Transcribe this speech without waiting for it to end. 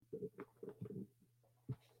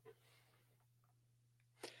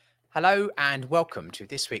Hello and welcome to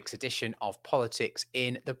this week's edition of Politics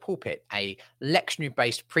in the Pulpit, a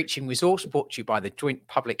lectionary-based preaching resource brought to you by the Joint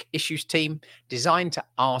Public Issues team, designed to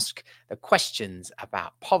ask the questions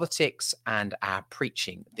about politics and our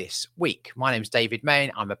preaching this week. My name is David Main.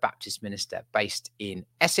 I'm a Baptist minister based in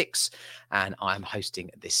Essex, and I'm hosting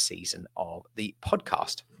this season of the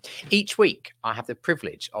podcast. Each week, I have the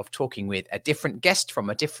privilege of talking with a different guest from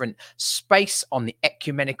a different space on the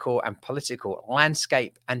ecumenical and political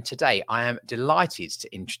landscape. And today, I am delighted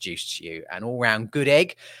to introduce to you an all-round good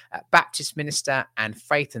egg, Baptist minister and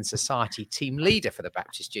Faith and Society team leader for the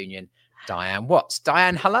Baptist Union, Diane Watts.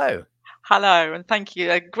 Diane, hello. Hello, and thank you.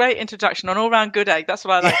 A great introduction, an all-round good egg. That's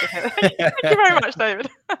what I like to hear. Thank you very much, David.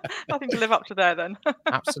 Nothing to live up to there then.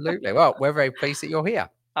 Absolutely. Well, we're very pleased that you're here.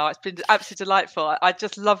 Oh, it's been absolutely delightful. I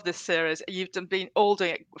just love this series. You've been all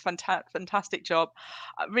doing a fantastic job,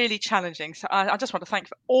 really challenging. So I just want to thank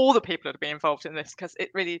all the people that have been involved in this because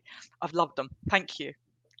I've loved them. Thank you.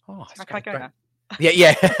 Oh, can I go now?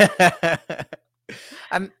 Yeah.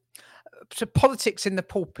 So politics in the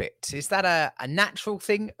pulpit, is that a natural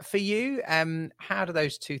thing for you? How do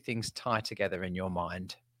those two things tie together in your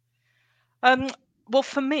mind? Well,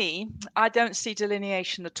 for me, I don't see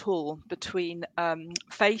delineation at all between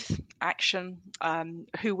faith, action,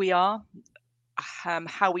 who we are,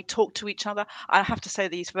 how we talk to each other. I have to say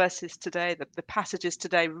these verses today, the passages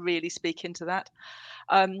today really speak into that.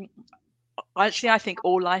 Actually, I think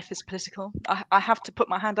all life is political. I have to put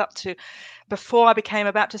my hand up to, before I became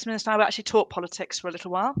a Baptist minister, I actually taught politics for a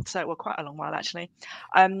little while, so quite a long while actually.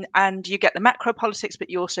 And you get the macro politics, but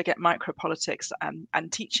you also get micro politics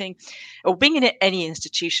and teaching, or being in any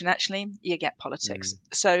institution. Actually, you get politics.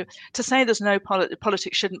 So to say there's no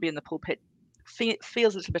politics shouldn't be in the pulpit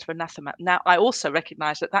feels a little bit of anathema. Now, I also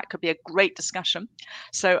recognise that could be a great discussion.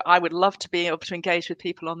 So I would love to be able to engage with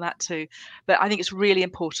people on that too. But I think it's really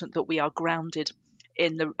important that we are grounded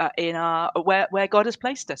in our where God has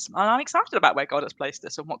placed us. And I'm excited about where God has placed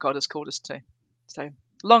us and what God has called us to. So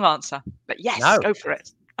long answer, but yes, go for it.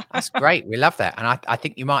 That's great. We love that. And I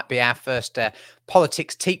think you might be our first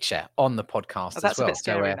politics teacher on the podcast as well. That's a bit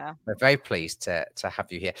scary now. We're very pleased to have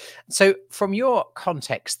you here. So from your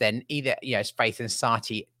context then, either as Faith and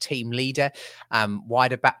Society team leader,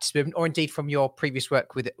 wider Baptist movement, or indeed from your previous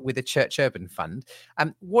work with the Church Urban Fund,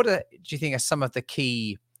 what do you think are some of the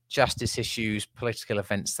key justice issues, political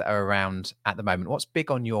events that are around at the moment? What's big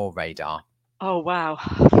on your radar? Oh, wow.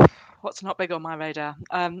 What's not big on my radar?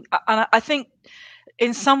 And I think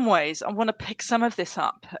in some ways, I want to pick some of this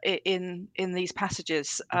up in these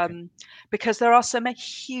passages, because there are so many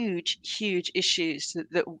huge issues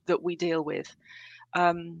that we deal with.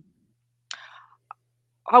 I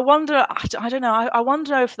wonder, I don't know, I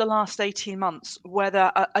wonder over the last 18 months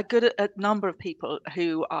whether a good number of people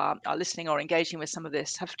who are listening or engaging with some of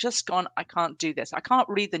this have just gone, I can't do this. I can't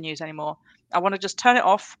read the news anymore. I want to just turn it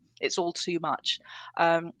off. It's all too much.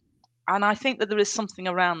 And I think that there is something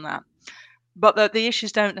around that. But the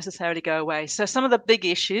issues don't necessarily go away. So some of the big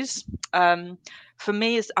issues for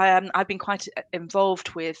me is I've been quite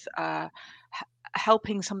involved with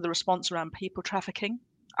helping some of the response around people trafficking.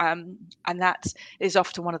 And that is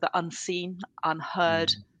often one of the unseen,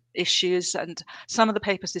 unheard issues. And some of the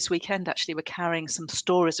papers this weekend actually were carrying some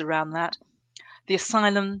stories around that. The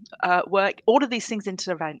asylum work, all of these things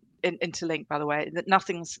interlink, by the way,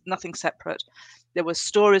 nothing's separate. There were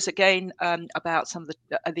stories again about some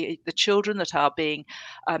of the children that are being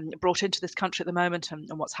brought into this country at the moment and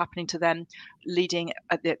what's happening to them, leading,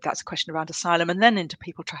 that's a question around asylum, and then into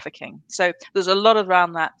people trafficking. So there's a lot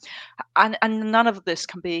around that. And none of this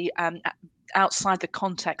can be outside the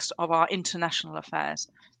context of our international affairs.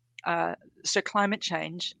 So climate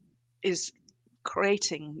change is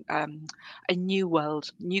creating a new world,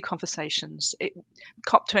 new conversations.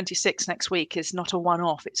 COP26 next week is not a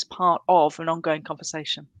one-off, it's part of an ongoing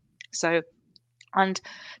conversation. So, and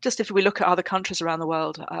just if we look at other countries around the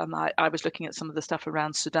world, I was looking at some of the stuff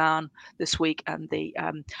around Sudan this week, and the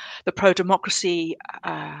pro-democracy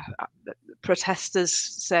protesters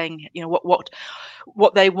saying,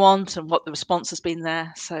 what they want and what the response has been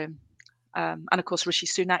there. So, and of course Rishi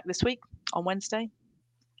Sunak this week on Wednesday.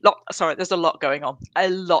 There's a lot going on.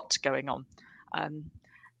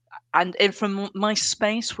 And from my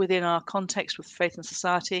space within our context with Faith and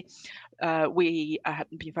Society, we have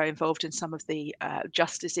been very involved in some of the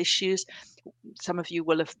justice issues. Some of you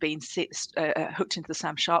will have been hooked into the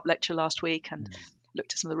Sam Sharp lecture last week and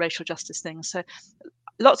looked at some of the racial justice things. So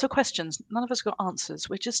lots of questions. None of us got answers.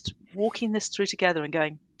 We're just walking this through together and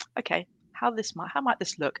going, okay, how might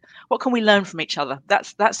this look? What can we learn from each other?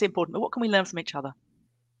 That's the important. What can we learn from each other?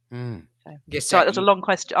 Yes, so that was a long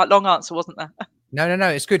question, a long answer, wasn't there? No.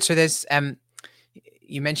 It's good. So there's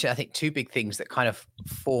you mentioned, I think, two big things that kind of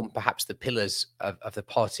form perhaps the pillars of the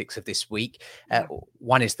politics of this week. Yeah.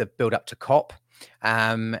 One is the build up to COP,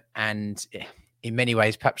 and in many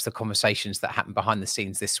ways, perhaps the conversations that happen behind the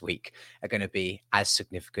scenes this week are going to be as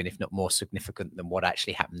significant, if not more significant, than what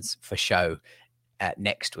actually happens for show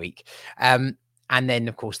next week. And then,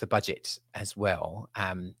 of course, the budget as well,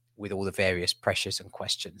 with all the various pressures and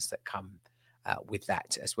questions that come with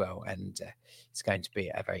that as well. And it's going to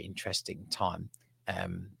be a very interesting time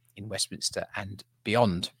in Westminster and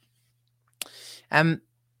beyond.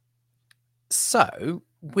 So,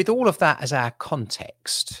 with all of that as our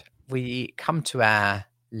context, we come to our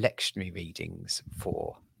lectionary readings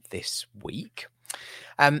for this week.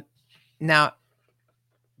 Now,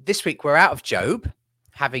 this week we're out of Job,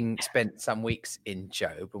 having spent some weeks in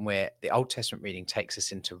Job, and the Old Testament reading takes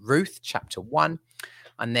us into Ruth chapter 1,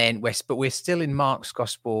 and then we're still in Mark's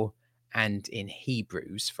Gospel and in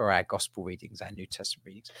Hebrews for our Gospel readings, our New Testament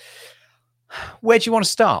readings. Where do you want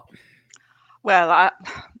to start? Well,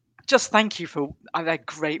 just thank you for they're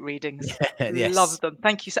great readings. Yes. Love them.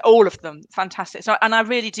 Thank you. So all of them, fantastic. So, and I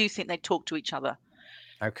really do think they talk to each other.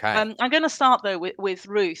 Okay. I'm going to start though with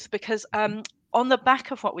Ruth, because on the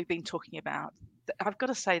back of what we've been talking about, I've got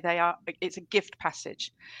to say it's a gift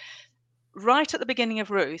passage. Right at the beginning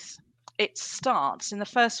of Ruth, it starts in the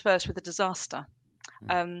first verse with a disaster.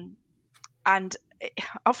 And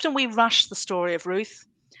often we rush the story of Ruth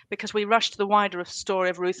because we rush to the wider story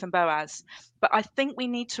of Ruth and Boaz. But I think we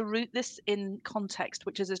need to root this in context,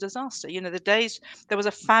 which is a disaster. You know, the days there was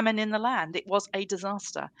a famine in the land, it was a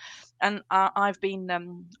disaster. And I've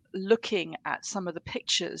been looking at some of the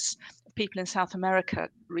pictures of people in South America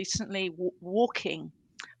recently walking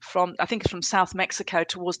from, I think it's from South Mexico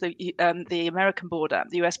towards the American border,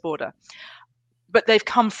 the US border. But they've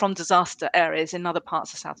come from disaster areas in other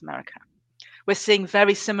parts of South America. We're seeing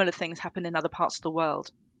very similar things happen in other parts of the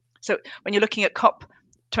world. So when you're looking at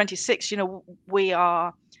COP26, you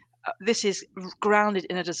know, this is grounded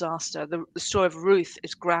in a disaster. The story of Ruth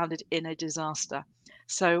is grounded in a disaster.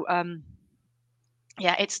 So,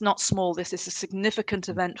 yeah, it's not small. This is a significant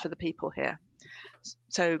event for the people here.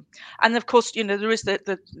 So, and of course, you know, there is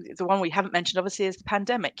the one we haven't mentioned, obviously, is the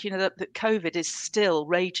pandemic. You know, that COVID is still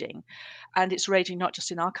raging, and it's raging not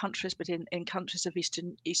just in our countries, but in countries of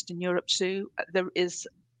Eastern Europe too.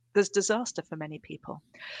 There's disaster for many people.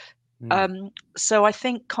 So I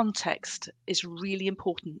think context is really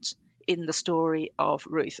important in the story of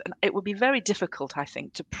Ruth, and it would be very difficult, I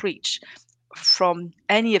think, to preach from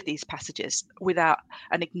any of these passages without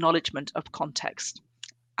an acknowledgement of context.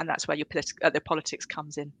 And that's where the politics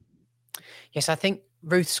comes in. Yes, I think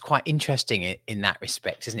Ruth's quite interesting in that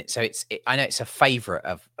respect, isn't it? So I know it's a favourite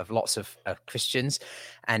of lots of Christians,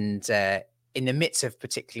 and in the midst of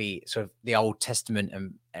particularly sort of the Old Testament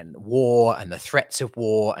and war and the threats of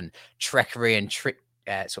war and trickery and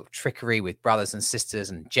trickery with brothers and sisters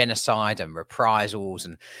and genocide and reprisals,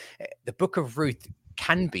 and the Book of Ruth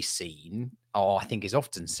can be seen, or I think is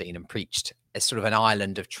often seen and preached, as sort of an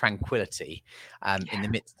island of tranquility in the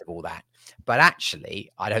midst of all that. But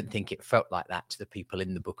actually, I don't think it felt like that to the people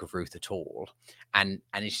in the Book of Ruth at all. And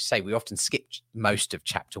as you say, we often skip most of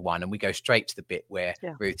chapter 1 and we go straight to the bit where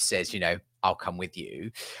Ruth says, you know, I'll come with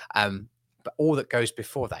you. But all that goes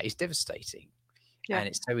before that is devastating. Yeah. And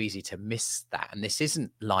it's so easy to miss that. And this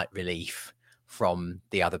isn't light relief from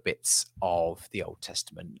the other bits of the Old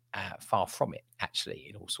Testament. Far from it, actually,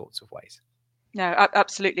 in all sorts of ways. No,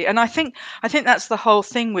 absolutely. And I think that's the whole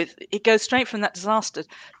thing with it. Goes straight from that disaster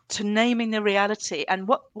to naming the reality. And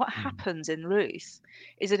what happens in Ruth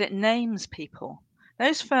is that it names people.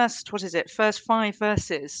 Those first 5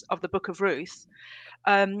 verses of the Book of Ruth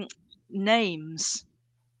names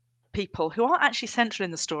people who aren't actually central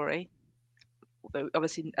in the story. Although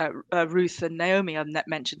obviously Ruth and Naomi are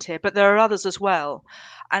mentioned here, but there are others as well,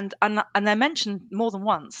 and they're mentioned more than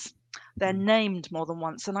once. They're named more than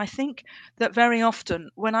once. And I think that very often,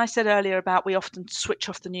 when I said earlier about we often switch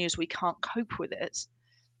off the news, we can't cope with it.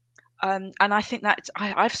 And I think that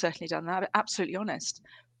I've certainly done that, absolutely honest.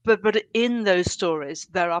 But in those stories,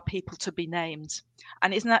 there are people to be named.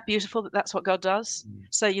 And isn't that beautiful that that's what God does?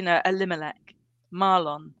 So, you know, Elimelech,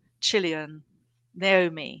 Mahlon, Chilion,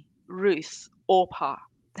 Naomi, Ruth, Orpah,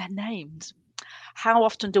 they're named. How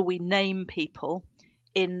often do we name people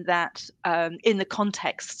in that in the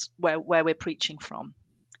context where we're preaching from?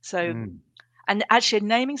 So and actually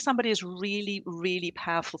naming somebody is really, really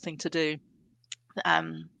powerful thing to do.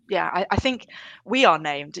 I think we are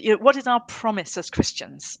named. You know, what is our promise as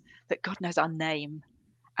Christians? That God knows our name,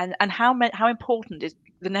 and how important is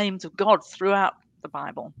the names of God throughout the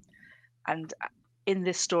Bible, and in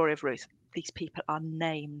this story of Ruth. these people are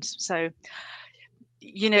named. So,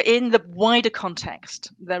 in the wider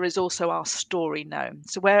context, there is also our story known.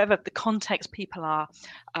 So wherever the context people are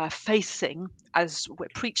facing as we're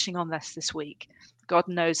preaching on this week, God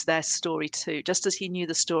knows their story too, just as he knew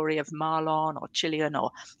the story of Mahlon or Chilion or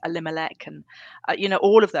Elimelech and,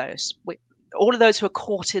 all of those who are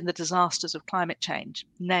caught in the disasters of climate change,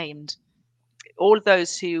 named. All of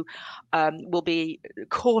those who will be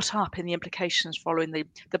caught up in the implications following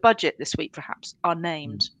the budget this week, perhaps, are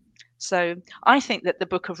named. So I think that the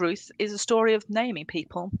book of Ruth is a story of naming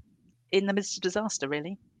people in the midst of disaster,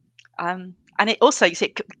 really. And it also, you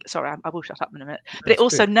see, sorry, I will shut up in a minute, but it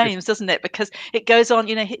also names, doesn't it? Because it goes on,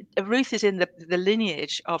 Ruth is in the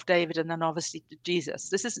lineage of David and then obviously Jesus.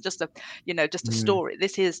 This isn't just a story.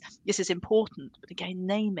 This is important, but again,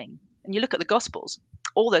 naming. And you look at the Gospels,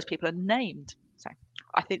 all those people are named. So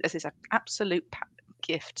I think this is an absolute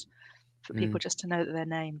gift for people just to know that they're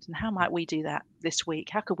named. And how might we do that this week?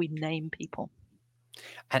 How could we name people?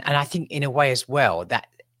 And I think in a way as well, that,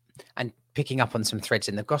 and picking up on some threads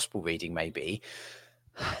in the gospel reading, maybe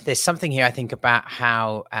there's something here I think about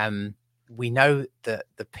how we know that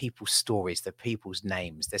the people's stories, the people's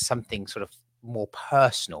names, there's something sort of more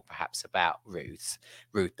personal perhaps about Ruth,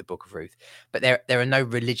 the book of Ruth, but there are no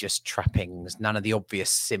religious trappings, none of the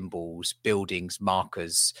obvious symbols, buildings,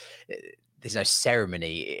 markers. There's no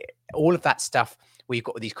ceremony, all of that stuff. We've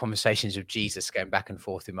got these conversations of Jesus going back and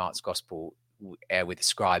forth through Mark's gospel with the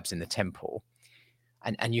scribes in the temple,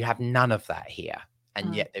 and you have none of that here,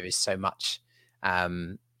 and yet there is so much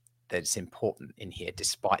that's important in here,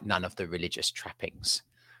 despite none of the religious trappings,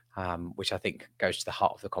 which I think goes to the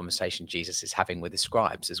heart of the conversation Jesus is having with the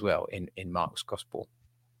scribes as well in Mark's gospel.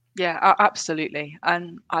 Yeah, absolutely,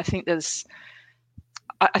 and I think that's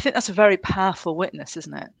a very powerful witness,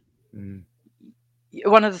 isn't it?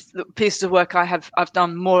 One of the pieces of work I've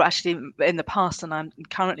done more actually in the past than I'm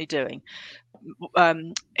currently doing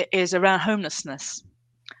is around homelessness,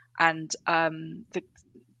 and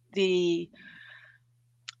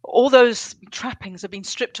all those trappings have been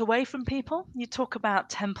stripped away from people. You talk about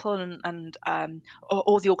temple and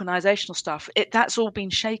all the organizational stuff. That's all been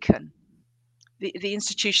shaken. The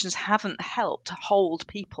institutions haven't helped hold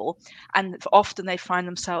people, and often they find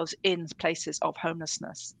themselves in places of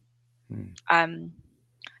homelessness.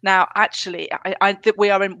 Now, actually, I think we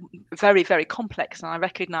are in very, very complex, and I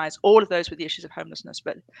recognise all of those with the issues of homelessness.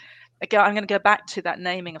 But again, I'm going to go back to that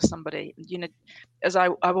naming of somebody. As I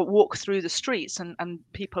will walk through the streets, and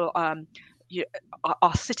people are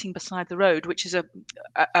sitting beside the road, which is an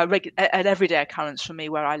everyday occurrence for me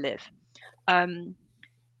where I live.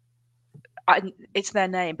 It's their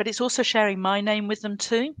name, but it's also sharing my name with them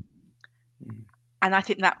too. And I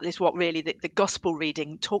think that is what really the gospel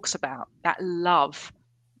reading talks about, that love.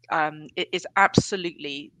 It is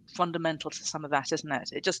absolutely fundamental to some of that, isn't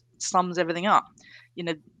it? It just sums everything up,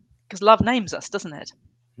 because love names us, doesn't it?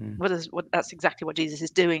 That's exactly what Jesus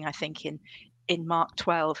is doing, I think, in Mark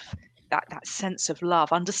 12, that sense of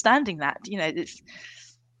love, understanding that, it's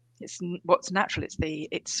what's natural.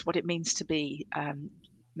 It's what it means to be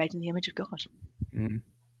made in the image of God.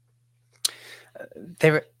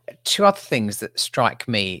 There are two other things that strike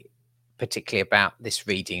me particularly about this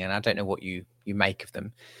reading, and I don't know what you make of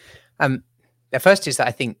them. The first is that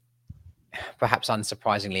I think, perhaps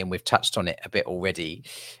unsurprisingly, and we've touched on it a bit already,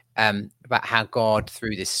 about how God,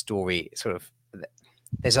 through this story,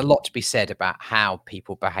 there's a lot to be said about how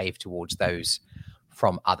people behave towards those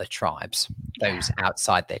from other tribes, those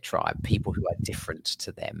outside their tribe, people who are different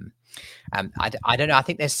to them. I don't know. I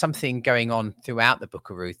think there's something going on throughout the book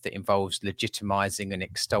of Ruth that involves legitimizing and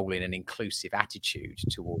extolling an inclusive attitude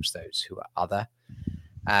towards those who are other.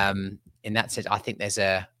 In that sense, I think there's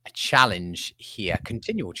a challenge here,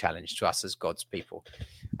 continual challenge to us as God's people,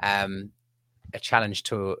 a challenge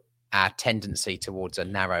to our tendency towards a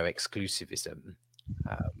narrow exclusivism,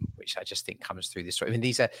 which I just think comes through this story. I mean,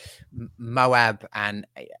 these are Moab and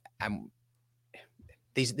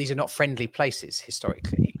these are not friendly places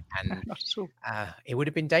historically, and it would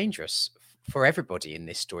have been dangerous for everybody in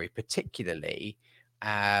this story, particularly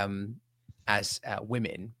as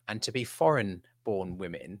women, and to be foreign-born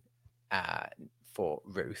women. For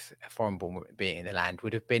Ruth, a foreign-born woman being in the land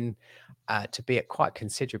would have been to be at quite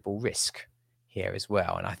considerable risk here as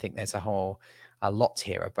well. And I think there's a lot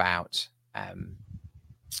here about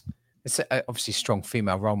it's obviously strong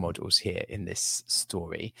female role models here in this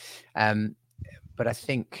story, but I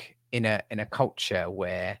think in a culture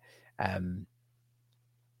where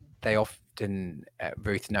they often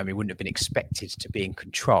Ruth and Naomi wouldn't have been expected to be in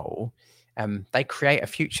control. They create a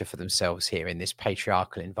future for themselves here in this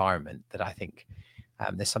patriarchal environment that I think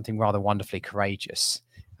there's something rather wonderfully courageous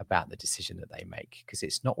about the decision that they make, because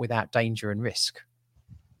it's not without danger and risk.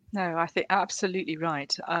 No, I think absolutely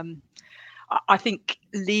right. I think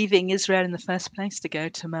leaving Israel in the first place to go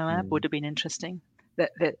to Moab would have been interesting.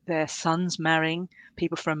 That their sons marrying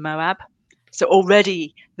people from Moab. So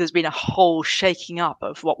already there's been a whole shaking up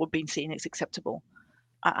of what would be seen as acceptable.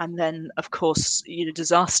 And then, of course,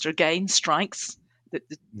 disaster again strikes. The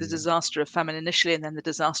disaster of famine initially, and then the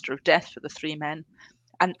disaster of death for the three men.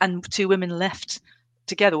 And two women left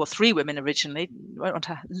together, or three women originally. I don't want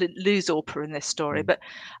to lose Orpah in this story, but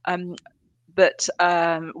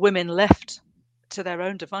women left to their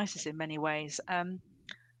own devices in many ways.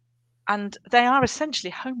 And they are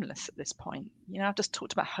essentially homeless at this point. I've just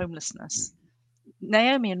talked about homelessness.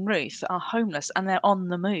 Naomi and Ruth are homeless and they're on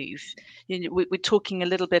the move. We're talking a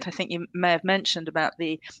little bit, I think you may have mentioned, about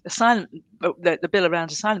the bill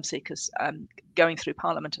around asylum seekers going through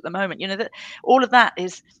Parliament at the moment. That all of that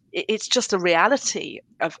it's just a reality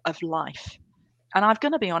of life. And I'm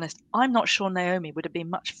going to be honest, I'm not sure Naomi would have been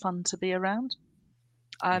much fun to be around.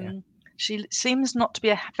 She seems not to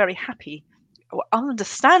be very happy, or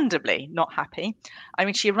understandably not happy. I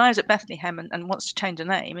mean, she arrives at Bethlehem and wants to change her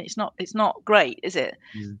name. It's not great, is it?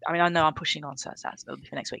 I mean, I know I'm pushing on, so that'll be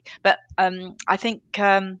for next week. But I think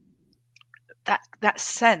that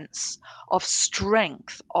sense of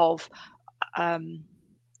strength of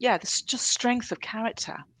this just strength of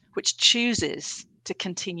character, which chooses to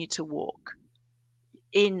continue to walk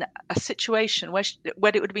in a situation where it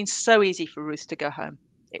would have been so easy for Ruth to go home.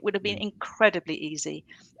 It would have been incredibly easy,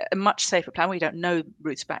 a much safer plan. We don't know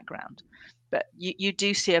Ruth's background, but you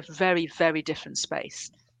do see a very, very different space,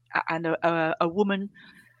 and a woman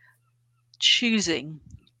choosing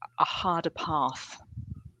a harder path.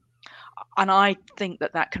 And I think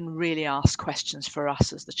that can really ask questions for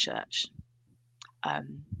us as the church.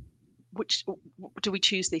 Which do we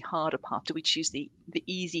choose the harder path? Do we choose the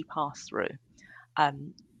easy path through?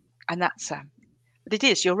 And that's but it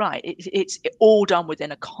is, you're right, it's all done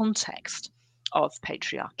within a context of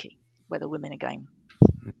patriarchy, where the women are going,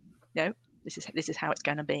 this is how it's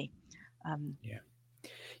going to be.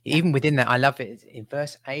 Even within that, I love it in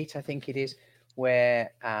verse 8, I think it is,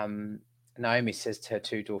 where Naomi says to her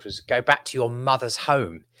two daughters, "Go back to your mother's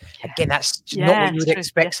home." Again, that's not what you would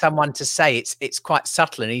expect someone to say. It's quite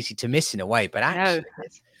subtle and easy to miss in a way, but actually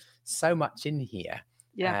there's so much in here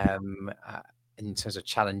in terms of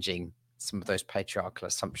challenging some of those patriarchal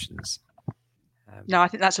assumptions. No, I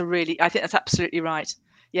think that's absolutely right.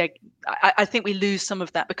 Yeah, I think we lose some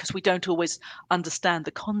of that because we don't always understand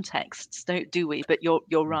the contexts, do we? But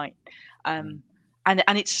you're right, and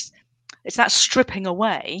it's that stripping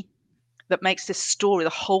away that makes this story,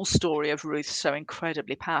 the whole story of Ruth, so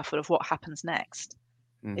incredibly powerful. Of what happens next,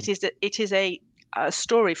 it is a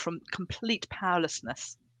story from complete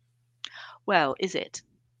powerlessness. Well, is it?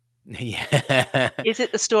 Is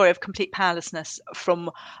it the story of complete powerlessness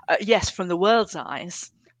from the world's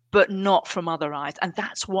eyes, but not from other eyes? And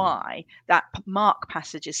that's why that Mark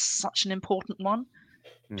passage is such an important one,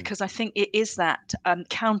 because I think it is that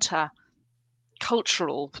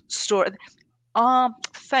counter-cultural story. Our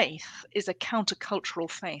faith is a counter-cultural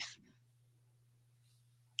faith.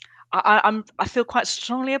 I feel quite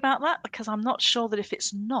strongly about that, because I'm not sure that if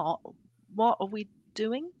it's not, what are we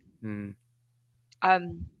doing?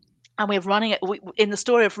 And we're running it in the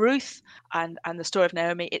story of Ruth and the story of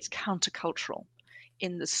Naomi. It's countercultural.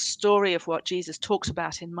 In the story of what Jesus talks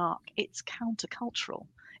about in Mark, it's countercultural.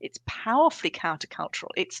 It's powerfully countercultural.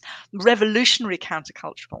 It's revolutionary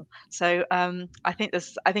countercultural. So I think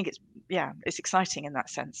it's exciting in that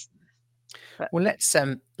sense. Well,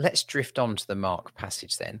 let's drift on to the Mark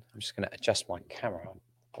passage then. I'm just going to adjust my camera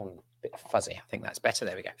on a bit fuzzy. I think that's better.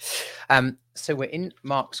 There we go. So we're in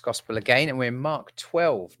Mark's Gospel again, and we're in Mark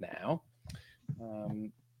 12 now,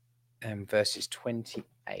 and verses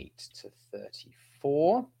 28 to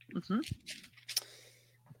 34.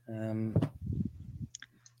 And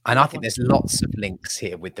I think there's lots of links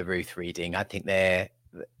here with the Ruth reading. I think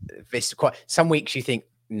this quite. Some weeks you think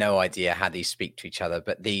no idea how these speak to each other,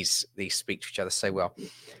 but these speak to each other so well.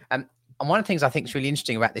 And one of the things I think is really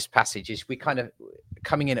interesting about this passage is we kind of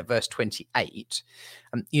coming in at verse 28.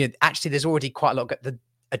 Actually, there's already quite a lot.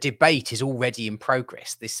 A debate is already in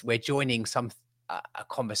progress. We're joining a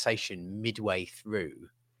conversation midway through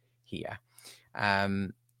here.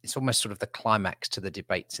 It's almost sort of the climax to the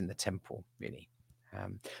debates in the temple, really.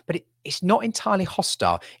 But it's not entirely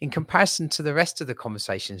hostile in comparison to the rest of the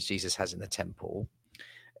conversations Jesus has in the temple.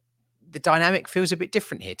 The dynamic feels a bit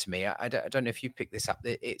different here to me. I don't know if you pick this up.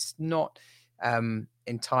 It's not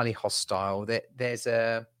entirely hostile. It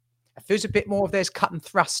feels a bit more of there's cut and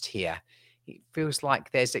thrust here it feels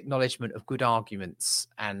like there's acknowledgement of good arguments,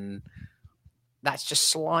 and that's just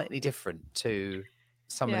slightly different to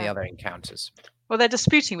some of the Yeah. other encounters. Well, they're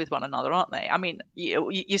disputing with one another, aren't they? I mean,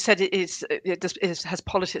 you said has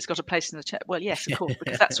politics got a place in the church? Well, yes, of course,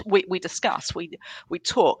 because that's we discuss, we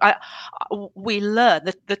talk, we learn.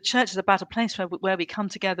 The church is about a place where we come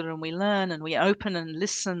together and we learn and we open and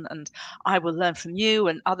listen, and I will learn from you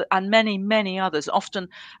and many others. Often,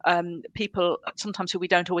 people sometimes who we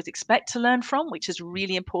don't always expect to learn from, which is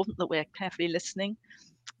really important that we're carefully listening.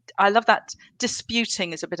 I love that.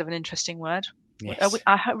 Disputing is a bit of an interesting word. Yes.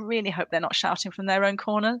 I really hope they're not shouting from their own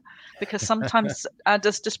corner, because sometimes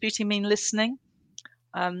does disputing mean listening?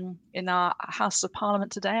 In our House of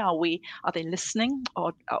Parliament today, are they listening,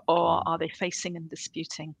 or are they facing and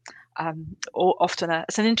disputing? Or often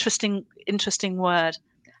it's an interesting word.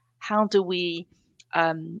 How do we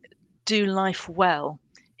do life well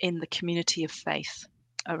in the community of faith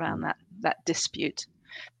around that dispute?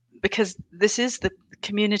 Because this is the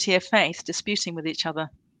community of faith disputing with each other.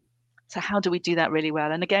 So how do we do that really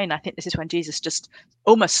well? And again, I think this is when Jesus just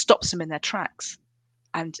almost stops them in their tracks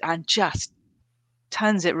and just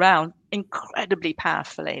turns it round incredibly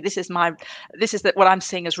powerfully. This is what I'm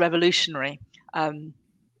seeing as revolutionary. And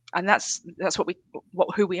that's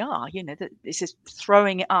who we are. This is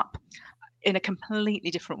throwing it up in a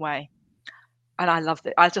completely different way. And I love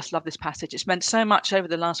it. I just love this passage. It's meant so much over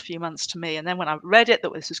the last few months to me. And then when I read it,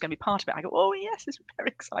 that this was going to be part of it, I go, oh yes, this is very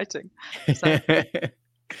exciting. So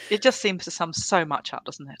it just seems to sum so much up,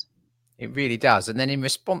 doesn't it? It really does. And then in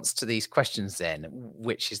response to these questions, then,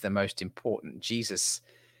 which is the most important, Jesus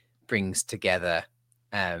brings together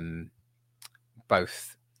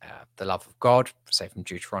both the love of God, say from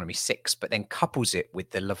Deuteronomy 6, but then couples it with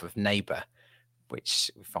the love of neighbor, which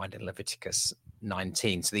we find in Leviticus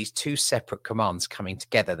 19. So these two separate commands coming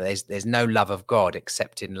together. There's no love of God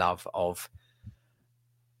except in love of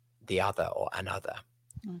the other or another.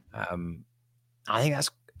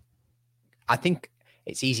 I think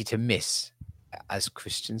it's easy to miss as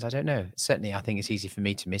Christians. I don't know. Certainly, I think it's easy for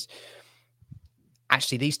me to miss.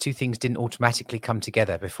 Actually, these two things didn't automatically come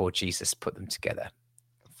together before Jesus put them together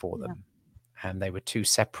for them. And they were two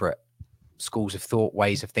separate schools of thought,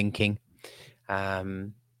 ways of thinking.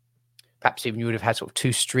 Perhaps even you would have had sort of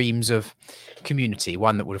two streams of community,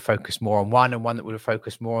 one that would have focused more on one and one that would have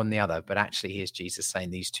focused more on the other. But actually, here's Jesus saying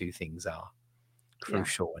these two things are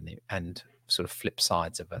crucial and sort of flip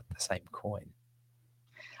sides of the same coin.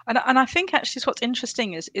 And I think actually what's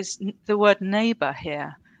interesting is the word neighbor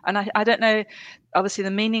here. And I don't know, obviously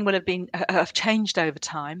the meaning will have changed over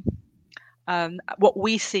time. What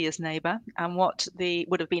we see as neighbor and what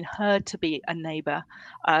would have been heard to be a neighbor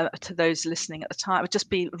to those listening at the time. It would just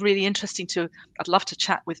be really interesting I'd love to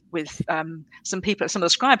chat with some of the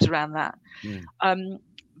scribes around that.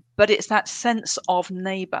 But it's that sense of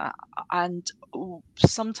neighbor, and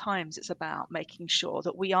sometimes it's about making sure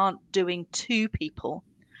that we aren't doing to people,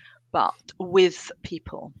 but with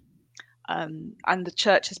people. And the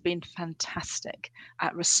church has been fantastic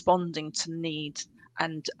at responding to need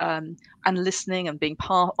and listening and being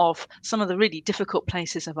part of some of the really difficult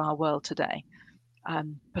places of our world today.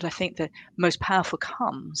 But I think the most powerful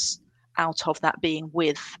comes out of that being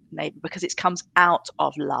with neighbor, because it comes out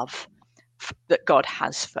of love that God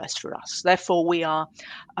has first for us. Therefore, we are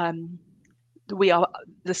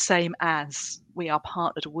the same as, we are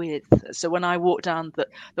partnered with. So when I walk down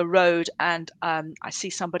the road and I see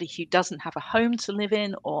somebody who doesn't have a home to live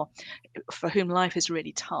in, or for whom life is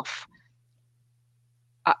really tough,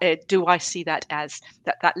 do I see that as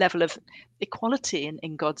that level of equality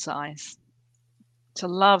in God's eyes? To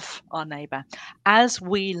love our neighbor as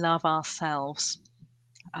we love ourselves.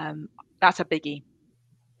 That's a biggie.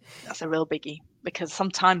 That's a real biggie, because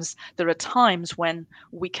sometimes there are times when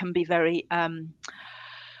we can be very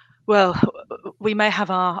we may have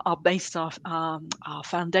our base, our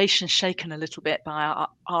foundation shaken a little bit by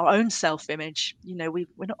our own self-image. We're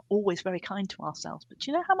not always very kind to ourselves, but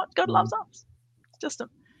you know how much God loves us. It's just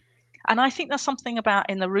and I think there's something about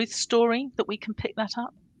in the Ruth story that we can pick that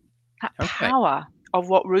up. That power of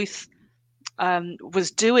what Ruth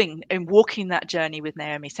was doing in walking that journey with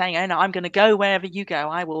Naomi, saying, "Oh no, I'm going to go wherever you go.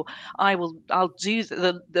 I'll do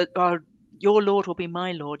your Lord will be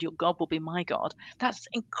my Lord, your God will be my God." That's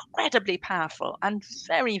incredibly powerful and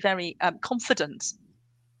very, very confident.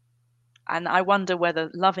 And I wonder whether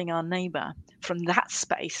loving our neighbor from that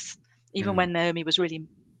space, even when Naomi was really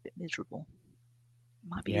miserable,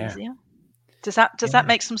 might be easier. Does that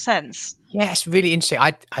make some sense? Yeah, it's really interesting.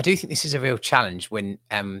 I do think this is a real challenge when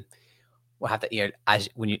we'll have that, as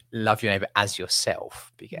when you love your neighbor as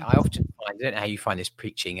yourself. Because I often find, I don't know how you find this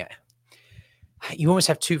preaching you almost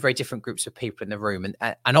have two very different groups of people in the room,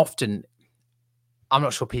 and often I'm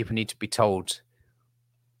not sure people need to be told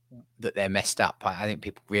that they're messed up. I think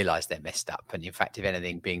people realize they're messed up, and in fact, if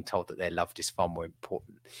anything, being told that they're loved is far more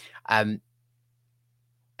important. And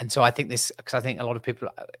so I think because I think a lot of people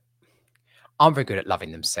aren't very good at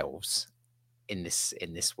loving themselves in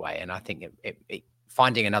this way, and I think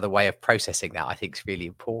finding another way of processing that, I think, is really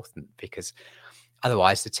important, because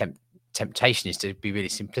otherwise the temptation is to be really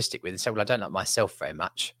simplistic with it and say, well, I don't like myself very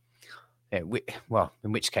much. Well,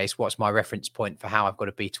 in which case, what's my reference point for how I've got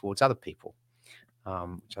to be towards other people?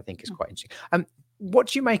 Which I think is quite interesting. What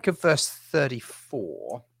do you make of verse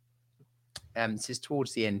 34? It says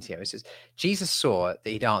towards the end here, it says, Jesus saw that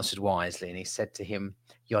he'd answered wisely, and he said to him,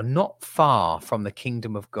 you're not far from the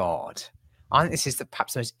kingdom of God. I think this is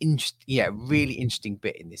perhaps the most really interesting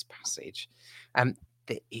bit in this passage.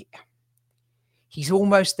 He's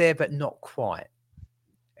almost there, but not quite.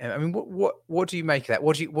 I mean, what do you make of that?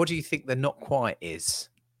 What do you think the not quite is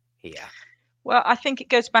here? Well, I think it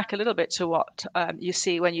goes back a little bit to what you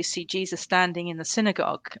see when you see Jesus standing in the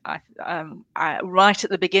synagogue right at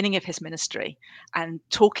the beginning of his ministry and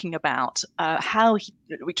talking about how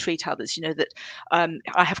we treat others. You know, that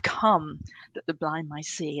I have come that the blind might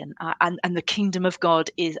see, and the kingdom of God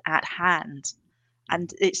is at hand.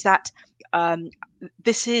 And it's that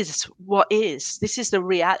this is what is. This is the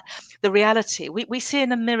reality. We see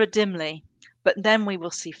in a mirror dimly, but then we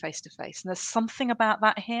will see face to face. And there's something about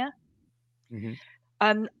that here.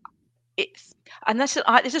 Mm-hmm.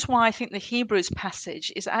 This is why I think the Hebrews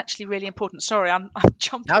passage is actually really important. Sorry, I'm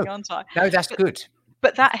jumping, aren't I? No, that's good.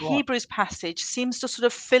 But that Hebrews passage seems to sort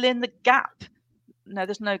of fill in the gap. No,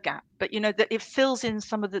 there's no gap, but you know that it fills in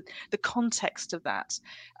some of the context of that.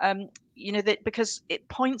 You know, that because it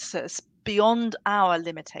points us beyond our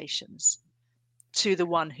limitations to the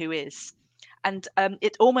one who is. And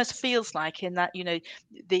it almost feels like in that, you know,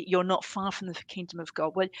 you're not far from the kingdom of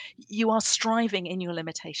God. Well, you are striving in your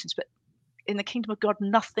limitations, but in the kingdom of God,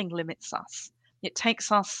 nothing limits us. It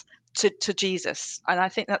takes us to Jesus. And I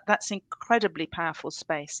think that that's incredibly powerful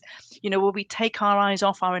space. You know, where we take our eyes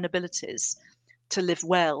off our inabilities to live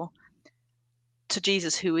well to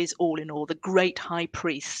Jesus, who is all in all, the great high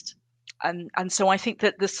priest. And so I think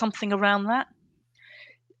that there's something around that.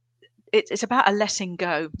 It's about a letting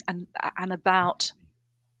go and about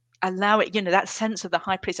allow it, you know, that sense of the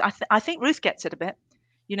high priest. I think Ruth gets it a bit.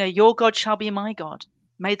 You know, your God shall be my God.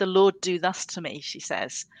 May the Lord do thus to me, she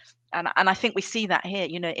says. And I think we see that here,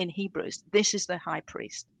 you know, in Hebrews. This is the high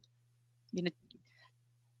priest. You know,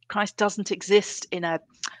 Christ doesn't exist in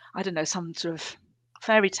some sort of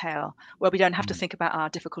fairy tale where we don't have to think about our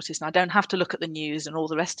difficulties and I don't have to look at the news and all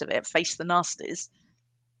the rest of it, face the nasties.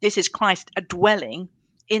 This is Christ dwelling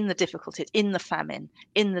in the difficulties, in the famine,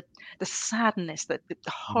 in the sadness, the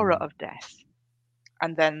horror of death,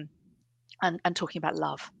 and then and talking about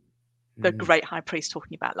love. The great high priest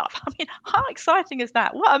talking about love. I mean, how exciting is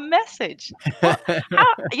that? What a message!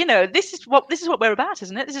 You know, this is what we're about,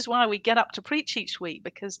 isn't it? This is why we get up to preach each week,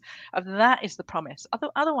 because of that is the promise.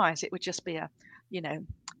 Otherwise, it would just be you know,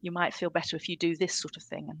 you might feel better if you do this sort of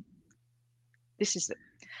thing. And this is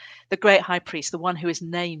the great high priest, the one who is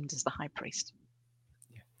named as the high priest.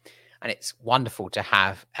 And it's wonderful to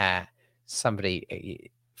have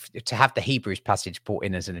somebody, to have the Hebrews passage brought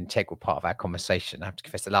in as an integral part of our conversation. I have to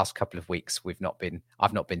confess, the last couple of weeks I've not been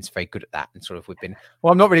very good at that, and sort of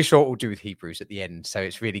I'm not really sure what we'll do with Hebrews at the end. So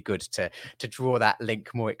it's really good to draw that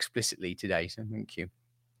link more explicitly today. So thank you.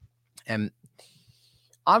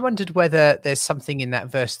 I wondered whether there's something in that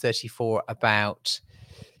verse 34 about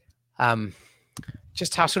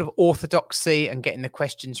just how sort of orthodoxy and getting the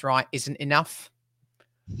questions right isn't enough.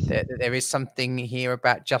 There is something here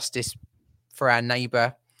about justice for our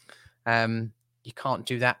neighbour. You can't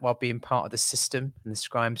do that while being part of the system, and the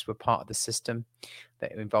scribes were part of the system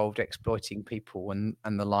that involved exploiting people and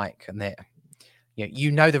the like. And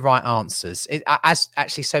you know the right answers. As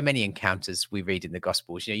actually so many encounters we read in the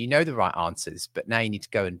Gospels, you know the right answers, but now you need to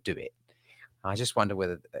go and do it. I just wonder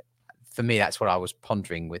whether, for me, that's what I was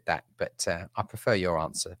pondering with that. But I prefer your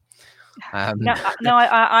answer. No,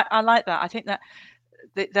 I like that. I think that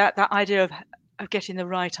idea of getting the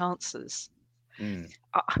right answers.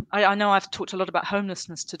 I know I've talked a lot about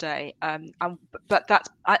homelessness today, but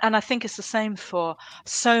I think it's the same for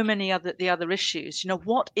so many other issues. You know,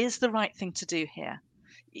 what is the right thing to do here?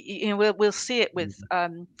 You know, we'll see it with.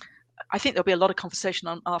 I think there'll be a lot of conversation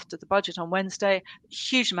after the budget on Wednesday.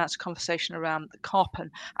 Huge amounts of conversation around the COP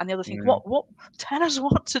and the other thing. What tell us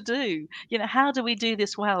what to do? You know, how do we do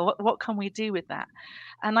this well? What can we do with that?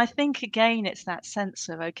 And I think again, it's that sense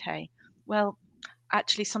of, okay, well,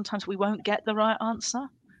 actually sometimes we won't get the right answer,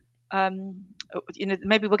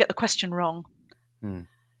 maybe we'll get the question wrong. Mm.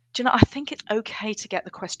 Do you know, I think it's okay to get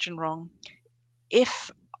the question wrong.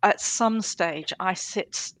 If at some stage I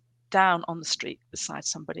sit down on the street beside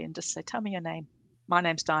somebody and just say, tell me your name. My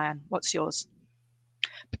name's Diane. What's yours?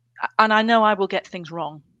 And I know I will get things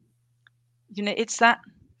wrong. It's that,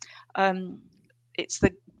 it's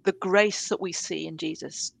the grace that we see in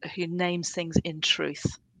Jesus, who names things in truth.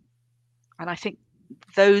 And I think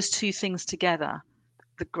those two things together,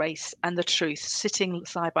 the grace and the truth sitting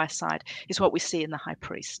side by side, is what we see in the high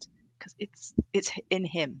priest, because it's in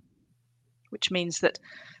him, which means that,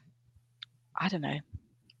 I don't know,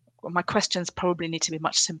 well, my questions probably need to be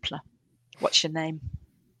much simpler. What's your name?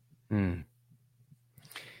 Mm.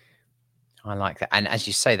 I like that. And as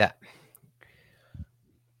you say that,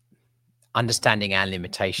 understanding our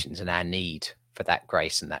limitations and our need for that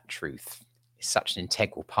grace and that truth is such an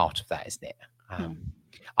integral part of that, isn't it?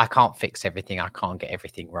 I can't fix everything. I can't get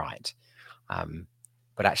everything right.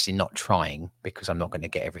 But actually not trying because I'm not going to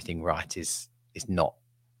get everything right is not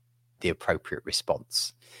the appropriate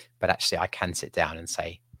response. But actually I can sit down and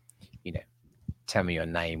say, tell me your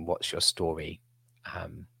name, what's your story?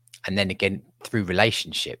 And then again, through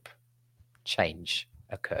relationship, change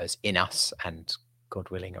occurs in us and, God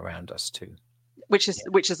willing, around us too. Which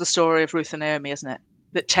is the story of Ruth and Naomi, isn't it?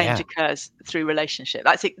 That change occurs through relationship.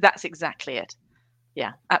 That's exactly it.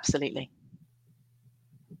 Yeah, absolutely.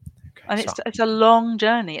 Okay, and it's a long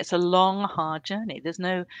journey. It's a long, hard journey. There's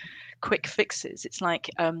no quick fixes. It's like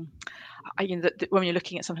when you're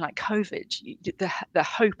looking at something like COVID, the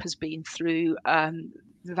hope has been through the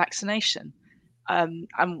vaccination. And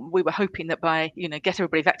we were hoping that by get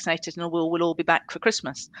everybody vaccinated and we'll all be back for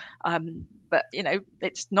Christmas. But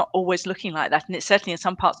it's not always looking like that, and it's certainly in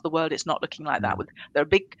some parts of the world it's not looking like that. There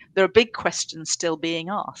are big questions still being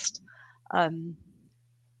asked.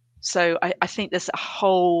 So I think there's a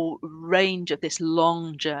whole range of this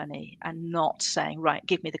long journey, and not saying, right,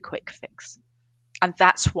 give me the quick fix. And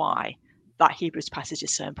that's why that Hebrews passage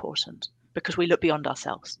is so important, because we look beyond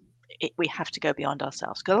ourselves. We have to go beyond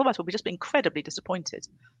ourselves, because otherwise we'll be just incredibly disappointed.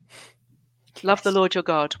 Love the Lord your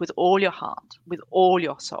God with all your heart, with all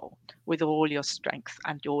your soul, with all your strength,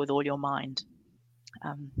 and with all your mind.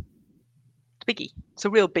 Biggie. It's a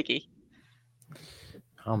real biggie.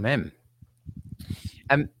 Amen.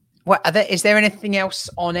 Is there anything else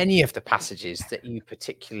on any of the passages that you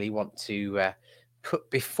particularly want to put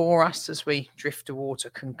before us as we drift towards a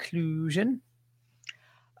conclusion?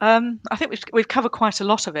 I think we've covered quite a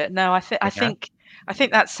lot of it. No, I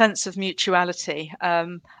think that sense of mutuality,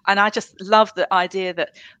 and I just love the idea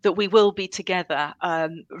that we will be together,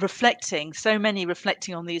 reflecting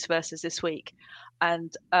on these verses this week.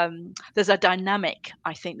 And there's a dynamic,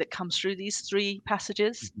 I think, that comes through these three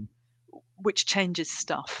passages, which changes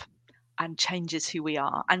stuff and changes who we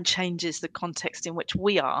are and changes the context in which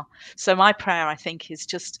we are. So my prayer, I think, is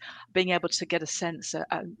just being able to get a sense,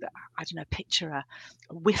 picture a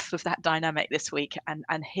whiff of that dynamic this week,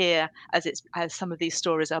 and hear as some of these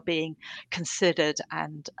stories are being considered,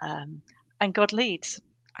 and God leads,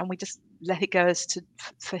 and we just let it go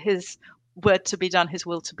for His word to be done, His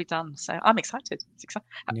will to be done. So I'm excited.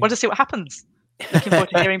 I want to see what happens. Looking forward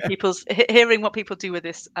to hearing what people do with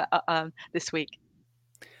this this week.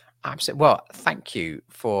 Absolutely. Well, thank you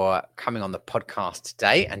for coming on the podcast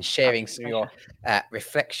today and sharing some of your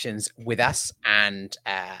reflections with us. And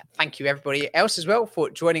thank you, everybody else, as well,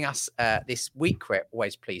 for joining us this week. We're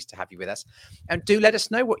always pleased to have you with us. And do let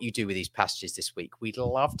us know what you do with these passages this week. We'd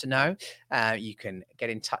love to know. You can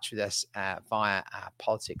get in touch with us via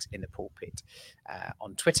Politics in the Pulpit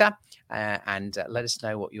on Twitter, and let us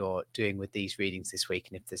know what you're doing with these readings this week,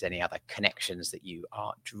 and if there's any other connections that you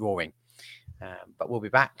are drawing. But we'll be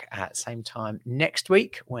back at the same time next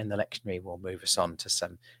week, when the lectionary will move us on to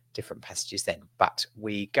some different passages then. But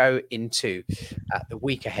we go into the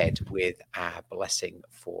week ahead with our blessing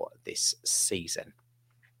for this season.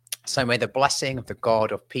 So may the blessing of the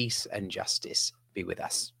God of peace and justice be with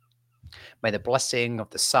us. May the blessing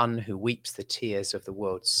of the Son who weeps the tears of the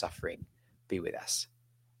world's suffering be with us.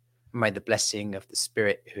 May the blessing of the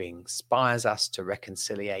Spirit who inspires us to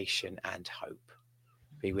reconciliation and hope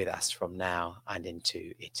be with us from now and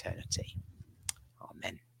into eternity.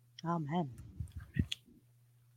 Amen. Amen.